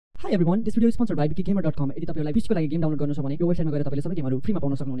Hi everyone, this video is sponsored by wikagamer.com. यदि तपाईहरुलाई विशको लागि गेम डाउनलोड गर्नु छ भने यो वेबसाइटमा गएर तपाईले सबै गेमहरु फ्रीमा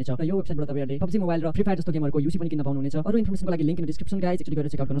पाउन सक्नुहुनेछ र यो वेबसाइटबाट तपाईहरुले PUBG मोबाइल र फ्री फायर जस्तो गेमहरुको युसी पनि किन्न पाउनुहुनेछ। अरु इन्फर्मेसनको लागि लिंक इन डिस्क्रिप्सन गाइज एकचोटी गएर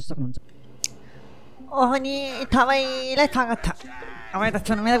चेक आउट गर्न सक्नुहुन्छ। ओहो नि तपाईलाई स्वागत छ। अब त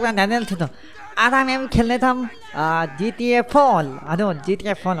सुन मेरो कुरा ध्यान दिनु त। आज हामी खेल्ने छौं GTA Fall। अदो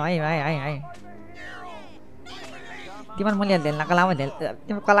GTA Fall है। तिम्रो मूल्य देल्न कलाउ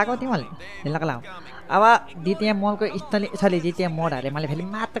तिम्रो कलाको तिमीले देल्न कलाउ। अब GTA Mall को स्थली GTA मोड हाले मैले फेरि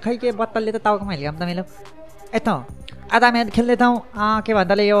मात्र खै के बत्तलले त टाउको मैले काम त मेरो यतो आज हामी खेल्दै छौं के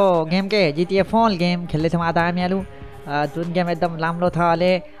भन्दाले यो गेम के GTA Fall गेम खेल्दै छौं आज हामीहरु जुन गेम एकदम राम्रो छ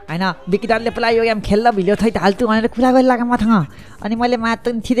अहिले हैन विकिदारले पहिला यो गेम खेल्न भिडियो थै हाल्छु भनेर कुरा गरिरहेको मसँग अनि मैले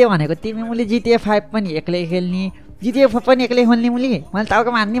मात्र छिदे भनेको तिमी मुली GTA 5 पनि एक्लै खेल्नी GTA 4 पनि एक्लै खेल्नी मुली मैले टाउको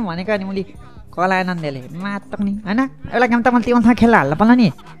मान्नी भनेको अनि मुली कला आनन्दले मात्र नि हैन एउटा गेम त मैले तिमीसँग खेल्न हाल्न पर्ला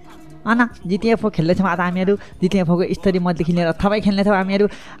नि अन GTA 4 खेल्दै छौं आज हामीहरु GTA 4 को स्टोरी मध्येदेखि लिएर थबै खेल्ने छौं हामीहरु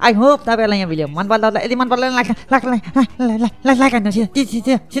आई होप तपाईहरुलाई यो भिडियो मन पर्ला यदि मन पर्ला लाइक गर्नु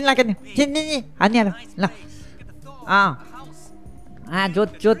सिन लाइक गर्नु हान्नीहरु ल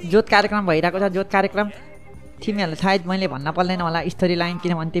जोत कार्यक्रम भइरहेको छ जोत कार्यक्रम तिमीहरुले सायद मैले भन्न पर्दैन होला स्टोरी लाइन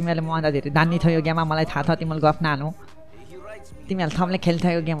किनभने तिमीहरुले मभन्दा धेरै जान्ने थियो यो गेममा मलाई थाहा छ तिमीले गफ नहाल्नु तिमीहरु थमले खेल्छ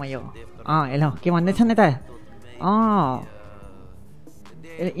यो गेम यो हेलो के भन्दै छ नि त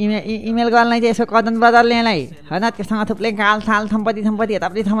इमेल गर्नलाई चाहिँ यसो कदन बदल्नेलाई हैन त्यससँग थुप्रै गाल साल सम्पत्ति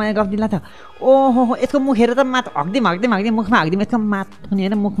यतापट्टि थमाएर गफ दिला त ओहो यसको मुख हेर त मात हग्दिम मुखमा हग्दिम यसको मात हुने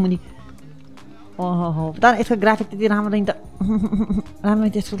हैन मुख मुनि ओहो तर यसको ग्राफिक त्यति राम्रो नि त राम्रो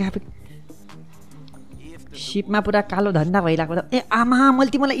त्यसको ग्राफिक शिपमा पुरा कालो धन्दा भइरहेको छ ए आमा मैले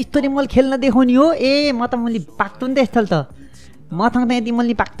तिमीलाई स्टोरी मोल खेल्न देखाउने हो ए म त मैले पाक्छु नि त यस्तो त मसँग त यति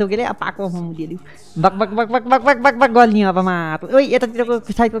मैले पाक्थ्यो के रे अब पाको मुदियो बक गल्नी अब मात ओइ यतातिरको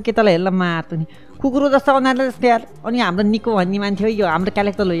साइडको केटालाई हेर्न मात नि कुकुरो जस्तो उनीहरूले यार अनि हाम्रो निको भन्ने मान्छे हो यो हाम्रो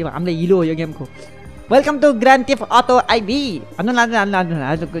क्यारेक्टर हो यो हाम्रो हिरो हो यो गेमको welcome to grand theft auto Ivy भन्नु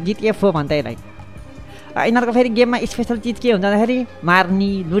लाग्नु GTA 4 भन्दा यसलाई यिनीहरूको फेरि गेममा स्पेसल चिज के हुन्छ भन्दाखेरि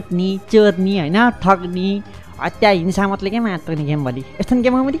मार्ने लुट्ने चोर्ने हैन ठग्ने हत्या हिंसा मात्रै के मात्र नि गेम भली यस्तो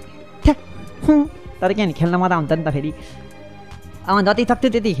गेम हो मैले तर के नि खेल्न मजा हुन्छ नि त फेरि जति सक्थ्यो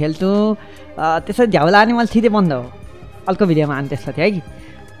त्यति खेल्छु त्यसरी झ्याउला नि मैले सिधै बन्द हो अर्को भिडियोमा आन् त्यसपछि है कि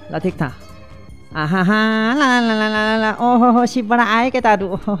ल ठिक छ ला ओहो सिपबाट आयो केटाहरू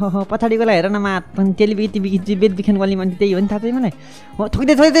ओहो पछाडिकोलाई हेर न मात टेलिभिजन बेचबिखन गर्ने मान्छे त्यही हो नि थाहा छ मलाई हो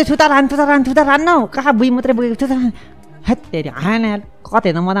थुक्दै सुता रान न कहाँ बुई मात्रै बोकेको छ हेत तेरि आएन यार कति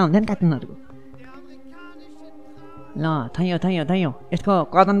हेर्न मजा हुन्छ नि कार्टुनहरूको ल थैयो यसको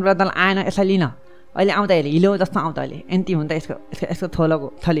कदन बदल आएन यसलाई लिन अहिले आउँदा हेर हिलो जस्तो आउँदा अहिले एन्टी हुन्छ यसको थोलोको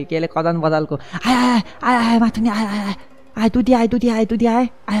थली केले कदन बदलको आए माथि नि आए दुधी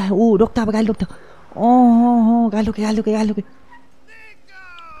आए ऊ रोक्ता अब गाली रोक्ता ओहो गालुके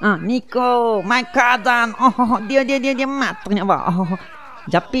निको माइ काजन ओहो दियो मात्र नि अब ओहो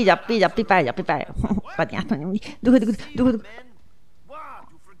झप्पी पाए कति आँट नि दुख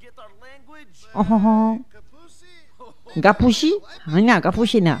ओहो गफुसी हैन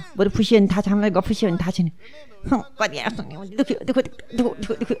गफुसी न बरु फुसी नि थाहा छ हामीलाई गफुसी नि थाहा छैन कति आँट नि दुख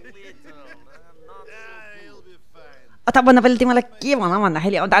अथवा भन्दा पहिले तिमीलाई के भन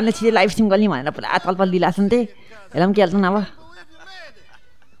भन्दाखेरि अब दानले छिटै लाइभ स्ट्रिम गर्ने भनेर पुरा तलपल दिलाछ नि त्यही हेर्दा पनि के हाल्छ अब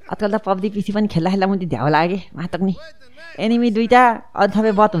आजकल त पब्जी पिसी पनि खेल्दा मुदी झ्याउ लाग्यो मात्र नि एनिमी दुईटा अरू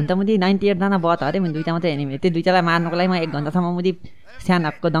सबै बत हुन्छ मुदी 98 जना बत अरे मैले दुईटा मात्रै एनिमी त्यो दुईटालाई मार्नुको लागि म 1 घन्टासम्म मुदी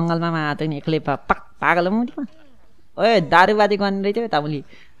सानहको दङ्गलमा मात्र नि एक्लै पागल हो मुदी ओए दारुबादी गर्ने रहेछ त मुली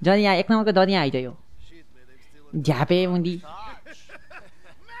जरिया 1 नम्बरको जरिया आइज यो झ्यापे मुदी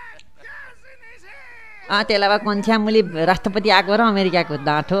त्यसलाई अब कन्छ्या मुली राष्ट्रपति आएको र अमेरिकाको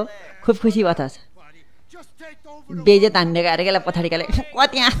डाँठो खुब खुसी बताछ बेजेत हान्ने गरे केलाई पछाडिकाले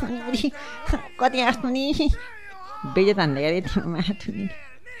कति आँट्नु नि बेजेत हान्ने गरे माथु नि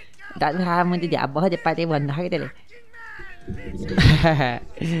दाजु खा मैले झ्याप बजे पाते भन्दाखेरि त्यसले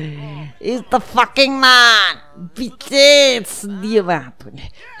is the fucking man bitches दियो माथु नि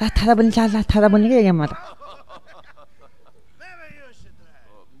थाहा बोल्ने के गेममा त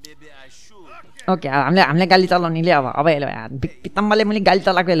ओके हामीले गाली चलाउनेले अब हेलो पितम्बरले मैले गाली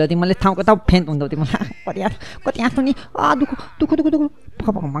चलाएको हेलो तिमीले ठाउँको ठाउँ फेन्ट हुँदौ तिमीलाई कति आँट्नु नि दुःख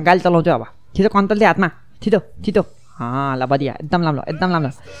म गाली चलाउँछु अब छिटो कन्तलले हातमा छिटो ल बढिया एकदम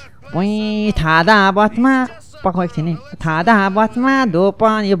राम्रो पोइ थादा बचमा पकाएको एकछिन नि थादा बचमा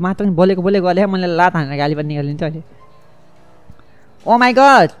धोपन यो मात्र बोलेको गले मैले लात हानेर गाली पनि निकालिदिन्छु अहिले ओ माई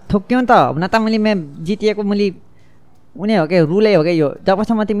गड ठोक्यौँ त हुन त मैले जिटिएको मैले उनी हो के रुलै हो के यो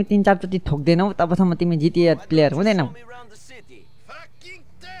जबसम्म तिमी 3-4 चोटि ठोक्दैनौ तबसम्म तिमी जिटिए प्लेयर हुँदैनौ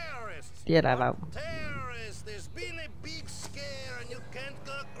तेरा बाबु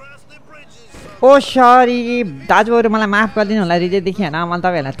ओ सरी दाजुहरू मलाई माफ गरिदिनु होला रिजेदेखि होइन मैले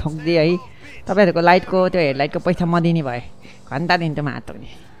तपाईँहरूलाई ठोकिदिएँ है तपाईँहरूको लाइटको त्यो हेडलाइटको पैसा म दिने भए घन्टा दिन्थ्यो म हात नि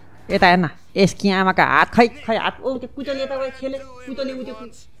यता हेर्न यसकी आमाको हात खै खै हात ओ त्यो कुचोले तपाईँ खेले कुचोले उ त्यो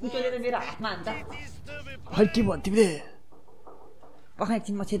कुचोले त मेरो हातमा हान्छ खै के भयो तिमीले पखाइ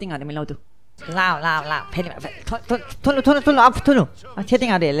एकछिन म सेटिङहरू मिलाउँछु ला फेरि ठुलो ठुलो ठुलो अफ ठुलो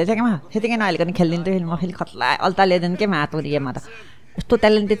सेटिङहरू हेर्दै छ क्या सेटिङै नहेलेको नि खेलिदिन्छु फेरि म फेरि खतला अल्ता ल्याइदिनु के हात गेममा त यस्तो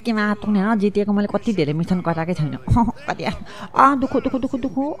ट्यालेन्टेड के हात हुने होइन जितेको मैले कति धेरै मिसन कटाएकै छैन कति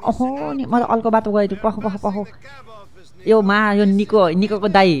दुःख अहो नि मलाई अर्को बाटो गयो पख यो यो निकोको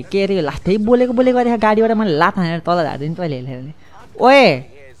दाई के अरे लास्टै बोलेको गरेको गाडीबाट मैले लात हानेर तल झारिदिनु पहिले हेरेर ओए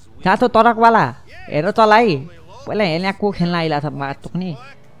जहाँ त तरकवाला हेर चलाइ पहिला हेर्ने को खेल्न आइला छ मातुक नि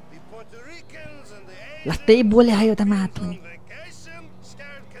लास्टै बोले आयो त मातुक नि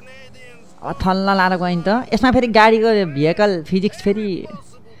थल्न लाएर गइन् त यसमा फेरि गाडीको भेहिकल फिजिक्स फेरि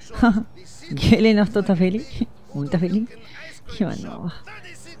गेले जस्तो छ फेरि हुन्छ फेरि के भन्नु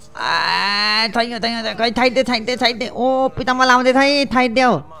खै थाइदे ओ पिताम्बर लाउँदै थाइदे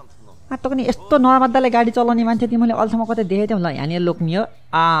हो माटोको नि यस्तो नर्मदाले गाडी चलाउने मान्छे तिमीले अहिलेसम्म कतै देखेको थियौ ल यहाँनिर लोक्ने हो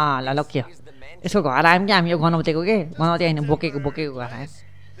ल लोकियो यसको घर आयौँ कि हामी यो गनाउँथेको के गनाउँदै होइन बोकेको घर आयो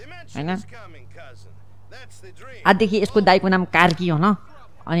होइन आजदेखि यसको दाइको नाम कार्की हो न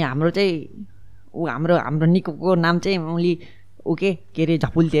अनि हाम्रो चाहिँ हाम्रो निकोको नाम चाहिँ उसले के अरे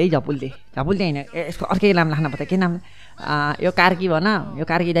झपुल्ते होइन यसको अर्कै नाम राख्नु पर्छ के नाम यो कार्की भन यो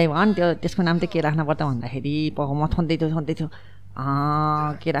कार्की दाइ भन त्यसको नाम चाहिँ के राख्नु पर्छ भन्दाखेरि म छन्दै थियो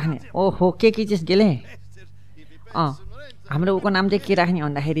के राख्ने ओहो के चिज गेले हाम्रो उको नाम चाहिँ के राख्ने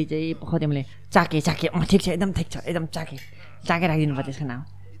भन्दाखेरि चाहिँ तिमीले चाके ठिक छ एकदम चाके राखिदिनु पर्छ त्यसको नाम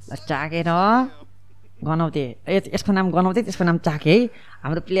ल चाके र गनाउँथे यसको नाम गनाउँथे त्यसको नाम चाके है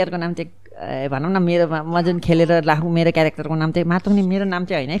हाम्रो प्लेयरको नाम चाहिँ भनौँ न मेरो म जुन खेलेर राखौँ मेरो क्यारेक्टरको नाम चाहिँ मात्र नि मेरो नाम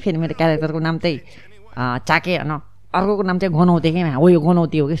चाहिँ होइन है फेरि मेरो क्यारेक्टरको नाम चाहिँ चाके होइन अर्कोको नाम चाहिँ गनाउँथे कि हो यो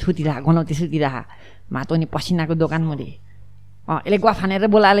गनाउँथे हो कि सुतिरह मातो नि पसिनाको दोकान मैले यसले गुवा फानेर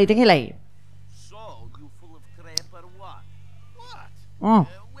बोलाले थियो कि यसलाई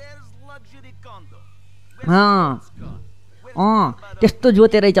त्यस्तो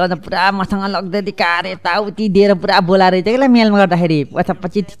जोतेर रहेछ अन्त पुरा मसँग लग्दै कार यताउति दिएर पुरा बोलाएर रहेछ कि मेलमा गर्दाखेरि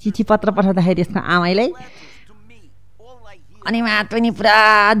पछि चिठी पत्र पठाउँदाखेरि यसको आमालाई अनि मात्र नि पुरा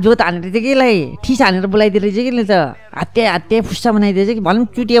जोत हानेर थियो कि यसलाई ठिस हानेर बोलाइदिएर रहेछ कि त हात्ते फुस्सा बनाइदिएछ कि भनौँ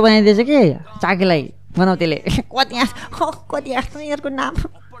चुटिया बनाइदिएछ कि चाकेलाई गनाउँथेले कति आस्तो यिनीहरूको नाम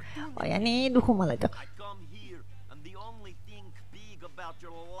यहाँ नि दुःख मलाई त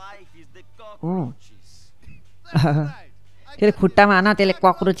त्यसले खुट्टामा हान त्यसले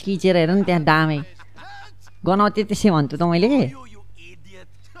कक्रोच खिचेर हेर नि त्यहाँ दामै गनाउँथे त्यसै भन्छु त मैले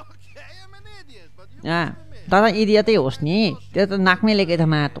तर इडियतै होस् नि त्यो त नाकमै लेखेको छ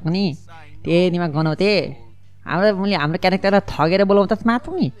मातुक नि त्यहीमा गनाउँथे हाम्रो क्यारेक्टरलाई ठगेर बोलाउँछ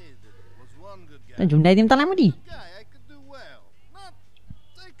मातुक नि झुन्डाइदिउँ तँलाई म नि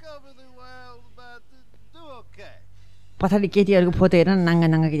पछाडि केटीहरूको फोटो हेर नाङ्गा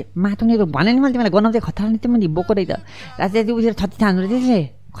केटी माथि नि भने नि मैले तिमीलाई गनाउँदै खतरा नि तिमीले बोको रहेछ राति उठेर छत्ती थान्नु त्यसले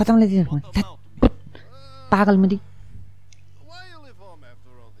खतमले पागल मुदी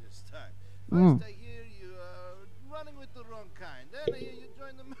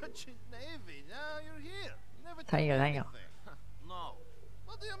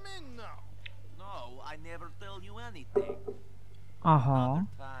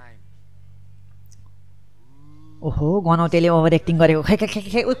ओहो गनाउँथेले ओभर एक्टिङ गरेको खै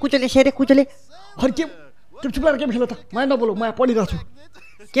कुचोले हर्के चुप लागेर गेम खेल त म नबोलौ म पढिरहेको छु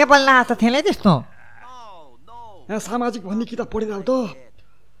के पल्ला त थेले त्यस्तो सामाजिक भन्ने किताब पढिरहेको त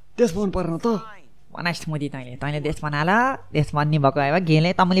देश बनाउनु परेन त बनाइस् मुदी तैँले देश बनाल देश बन्ने भएको भए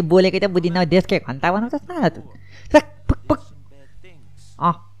गेले तँले बोलेकै त बुझिन देशकै घन्टा बनाउँछ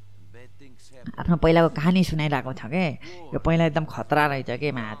आफ्नो पहिलाको कहानी सुनाइरहेको छ के यो पहिला एकदम खतरा रहेछ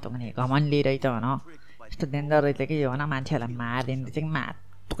कि मातो पनि घमण्डी रहेछ भन यस्तो डेन्जर रहेछ कि यो भन मान्छेहरूलाई मारिदिनु चाहिँ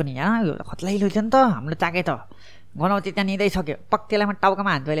मातो पनि यो खतलै रहेछ नि त हाम्रो चाके त गनाउँथे त्यहाँ निदैसक्यो पक्तेलामा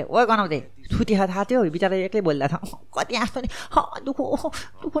टाउकामा हान्थ्यो अहिले ओ गनाउँथे छुटी थाहा थियो बिचरा एक्लै बोल्दा छ कति हाँस्छ नि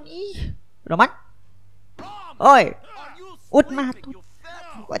दुःख नि रोमान ओए उठमा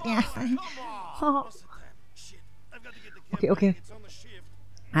कति हाँस्छ नि ओके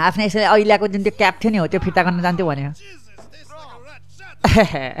आफ्नै यसरी अहिलेको जुन त्यो क्याप थियो नि हो त्यो फिर्ता गर्न जान्थ्यो भन्यो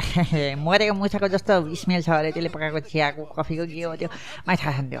मरेको मुसाको जस्तो स्मेल छ अरे त्यसले पकाएको चियाको कफीको के हो त्यो मै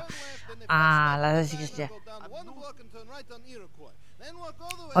थाहा छैन त्यो ल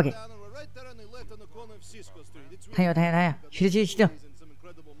ओके थायो छिटो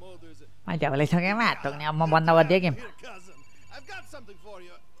मै त्यहाँ भइसकेँ अब म बन्द गरिदिएँ game I've got something for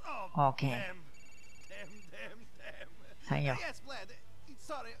you. Oh, Okay. damn. Thank you. Yes, Vlad.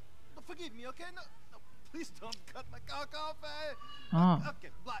 Sorry. Forgive me, okay? No, please don't cut my cock off.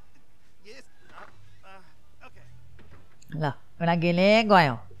 Okay, Vlad. Yes. Okay. ल एउटा गेले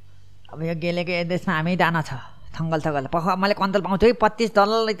गयो अब यो गेलेको एड्रेसमा हामी दाना छ थङ्गल थगल मैले कन्ट्रोल पाउँछु है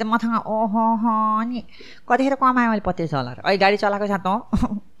 $25 त मसँग ओहो नि कतिखेर कमाएँ मैले $25 अहिले गाडी चलाएको साथ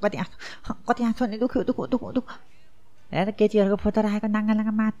कति आँखा नि दुख हेर केटीहरूको फोटो राखेको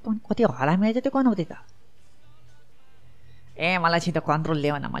नाङ्गा मातो कति हरामी रहेछ त्यो गनाउँदै त ए मलाई छिटो कन्ट्रोल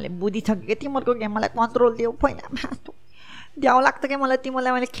ल्याउ न मैले बुझिसकेँ कि तिमीहरूको गेम मलाई कन्ट्रोल ल्याऊ पहिला मातो द्याउ लाग्छ कि मलाई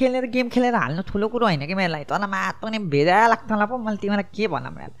तिमीलाई मैले खेलेर गेम खेलेर हाल्नु ठुलो कुरो होइन कि मेरो लागि तल मातो नि भेजा लाग्छ होला पो मैले तिमीलाई के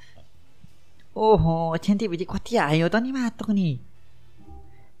भनौँ यार ओहो छेन्तीभिजी कति आयो त नि मातो नि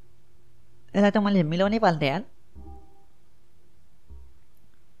यसलाई त मैले मिलाउनै पाल्थेँ यार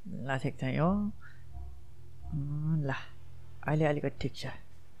ल ठिक छ यो ल अहिले अलिकति ठिक छ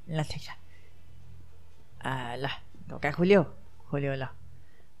ल ठिक छ ल ढोका खुल्यो ल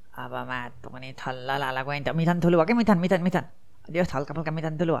अब मातो पनि थल्ला लाला गयो नि त मिथान ठुलो भयो कि मिथान यो हल्का फल्का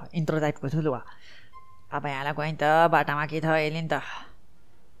मिथान ठुलो भयो इन्ट्रो टाइपको ठुलो भयो अब यहाँलाई गयो नि त बाटामा के छ यसले नि त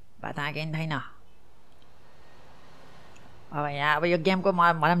बाटामा केही छैन अब यहाँ अब यो गेमको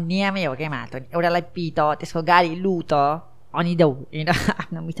भनौँ नियमै हो क्या मातो एउटालाई पि त त्यसको गाडी लु त अनि देऊ होइन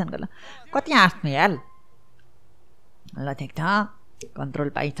आफ्नो मिथानको ल कति हाँस्नु यार ल ठिक छ कन्ट्रोल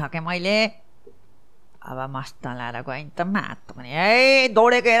पाइसकेँ मैले अब मस्त लाएर गयो नि त मातो पनि ए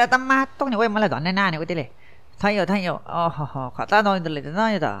दौडेको हेर त मातो नि ओए मलाई धन्ने नहानेको त्यसले थैयो ओहो खतरा दौडिँदो रहेछ त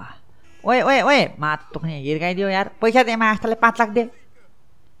यो त ओए मातो पनि हिर्काइदियो यार पैसा दिएँ मास्टरले 5 लाख दे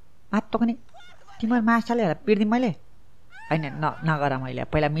मातो पनि तिमीहरू मास्टरले हेर पिर्दिउँ मैले होइन नगर मैले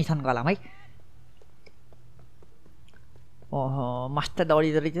पहिला मिसन गलाम है ओहो मस्त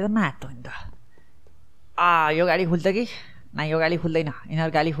दौडिँदो रहेछ त मातो नि त यो गाडी खुल्छ कि न यो गाडी खुल्दैन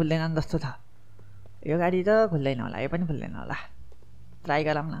यिनीहरू गाडी खुल्दैन जस्तो छ यो गाडी त खुल्दैन होला यो पनि खुल्दैन होला ट्राई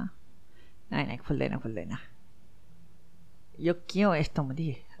गरौँ न नाइ खुल्दैन यो के हो यस्तो मुदी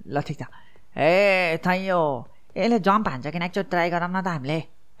ल ठिक छ ए थैयो यसले जम्प हान्छ किन एकचोटि ट्राई गरौँ न त हामीले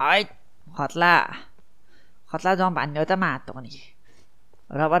है खतला जम्प हान्ने हो त मातो पनि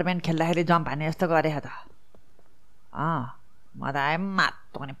रबर ब्यान्ड खेल्दाखेरि जम्प हान्ने जस्तो गरे त म त आएँ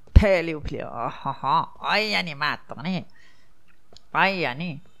मातो पनि उफ्ल्यो ऐया नि मातो पनि ऐया नि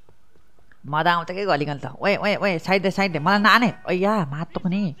मजा आउँछ कि गलिगल त ओए साइड दे मलाई नाने ऐया मातो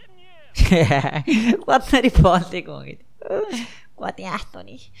पनि कसरी बसेको हो कि कति आस्तो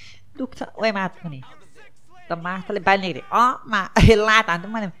नि दुख्छ ओए मातो पनि त मास्तोले बाल्ने लात हान्छ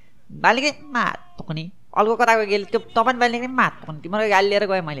मैले बाल्ने मातो पनि अर्को कताको गेले त्यो तपाईँ बाल्ने मातो पनि तिम्रो गाली लिएर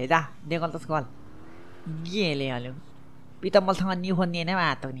गएँ मैले जा देगल त गल गेले हाल्यो पितम्बलसँग निहो नि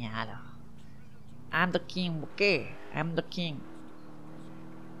मातो नि हाल आम द किङ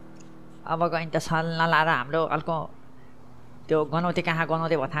अब गयो नि त सल्लाह लाएर हाम्रो अर्को त्यो गनौते कहाँ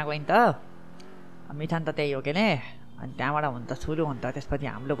गनौते भथा गयो नि त मिठान त त्यही हो के नि अनि त्यहाँबाट हुन त सुरु हुन्छ त्यसपछि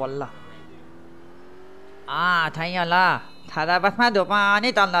हाम्रो बल्ल छैन ल थाहा बसमा धोपा नि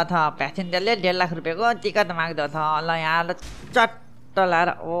तल्ल थ प्यासेन्जरले 1.5 लाख रुपियाँको टिकट माग्दो थ ल यहाँ चट्ट लाएर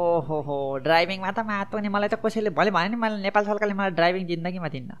ओहो ड्राइभिङमा त मातो नि मलाई त कसैले भोलि भने नि मलाई नेपाल सरकारले मलाई ड्राइभिङ जिन्दगीमा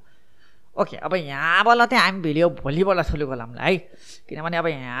दिन्न ओके अब यहाँबाट चाहिँ हामी भिडियो भोलिबाट सुरु गरौँला है किनभने अब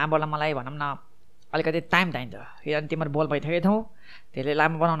यहाँबाट मलाई भनौँ न अलिकति टाइम चाहिन्छ किनभने तिम्रो बोल भइसकेको थियौ त्यसले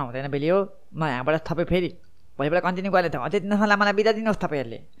लामो बनाउनु हुँदैन भिडियो म यहाँबाट थपे फेरि भोलिबाट कन्टिन्यू गरेको थियौँ अझै दिनसम्म मलाई बिदा दिनुहोस्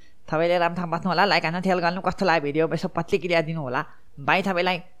तपाईँहरूले राम्रोसँग बस्नु होला लाइक हान्नु थेल गर्नु कस्तो लाग्यो भिडियो यसो प्रतिक्रिया दिनु होला बाई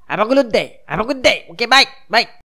सबैलाई have a good day okay by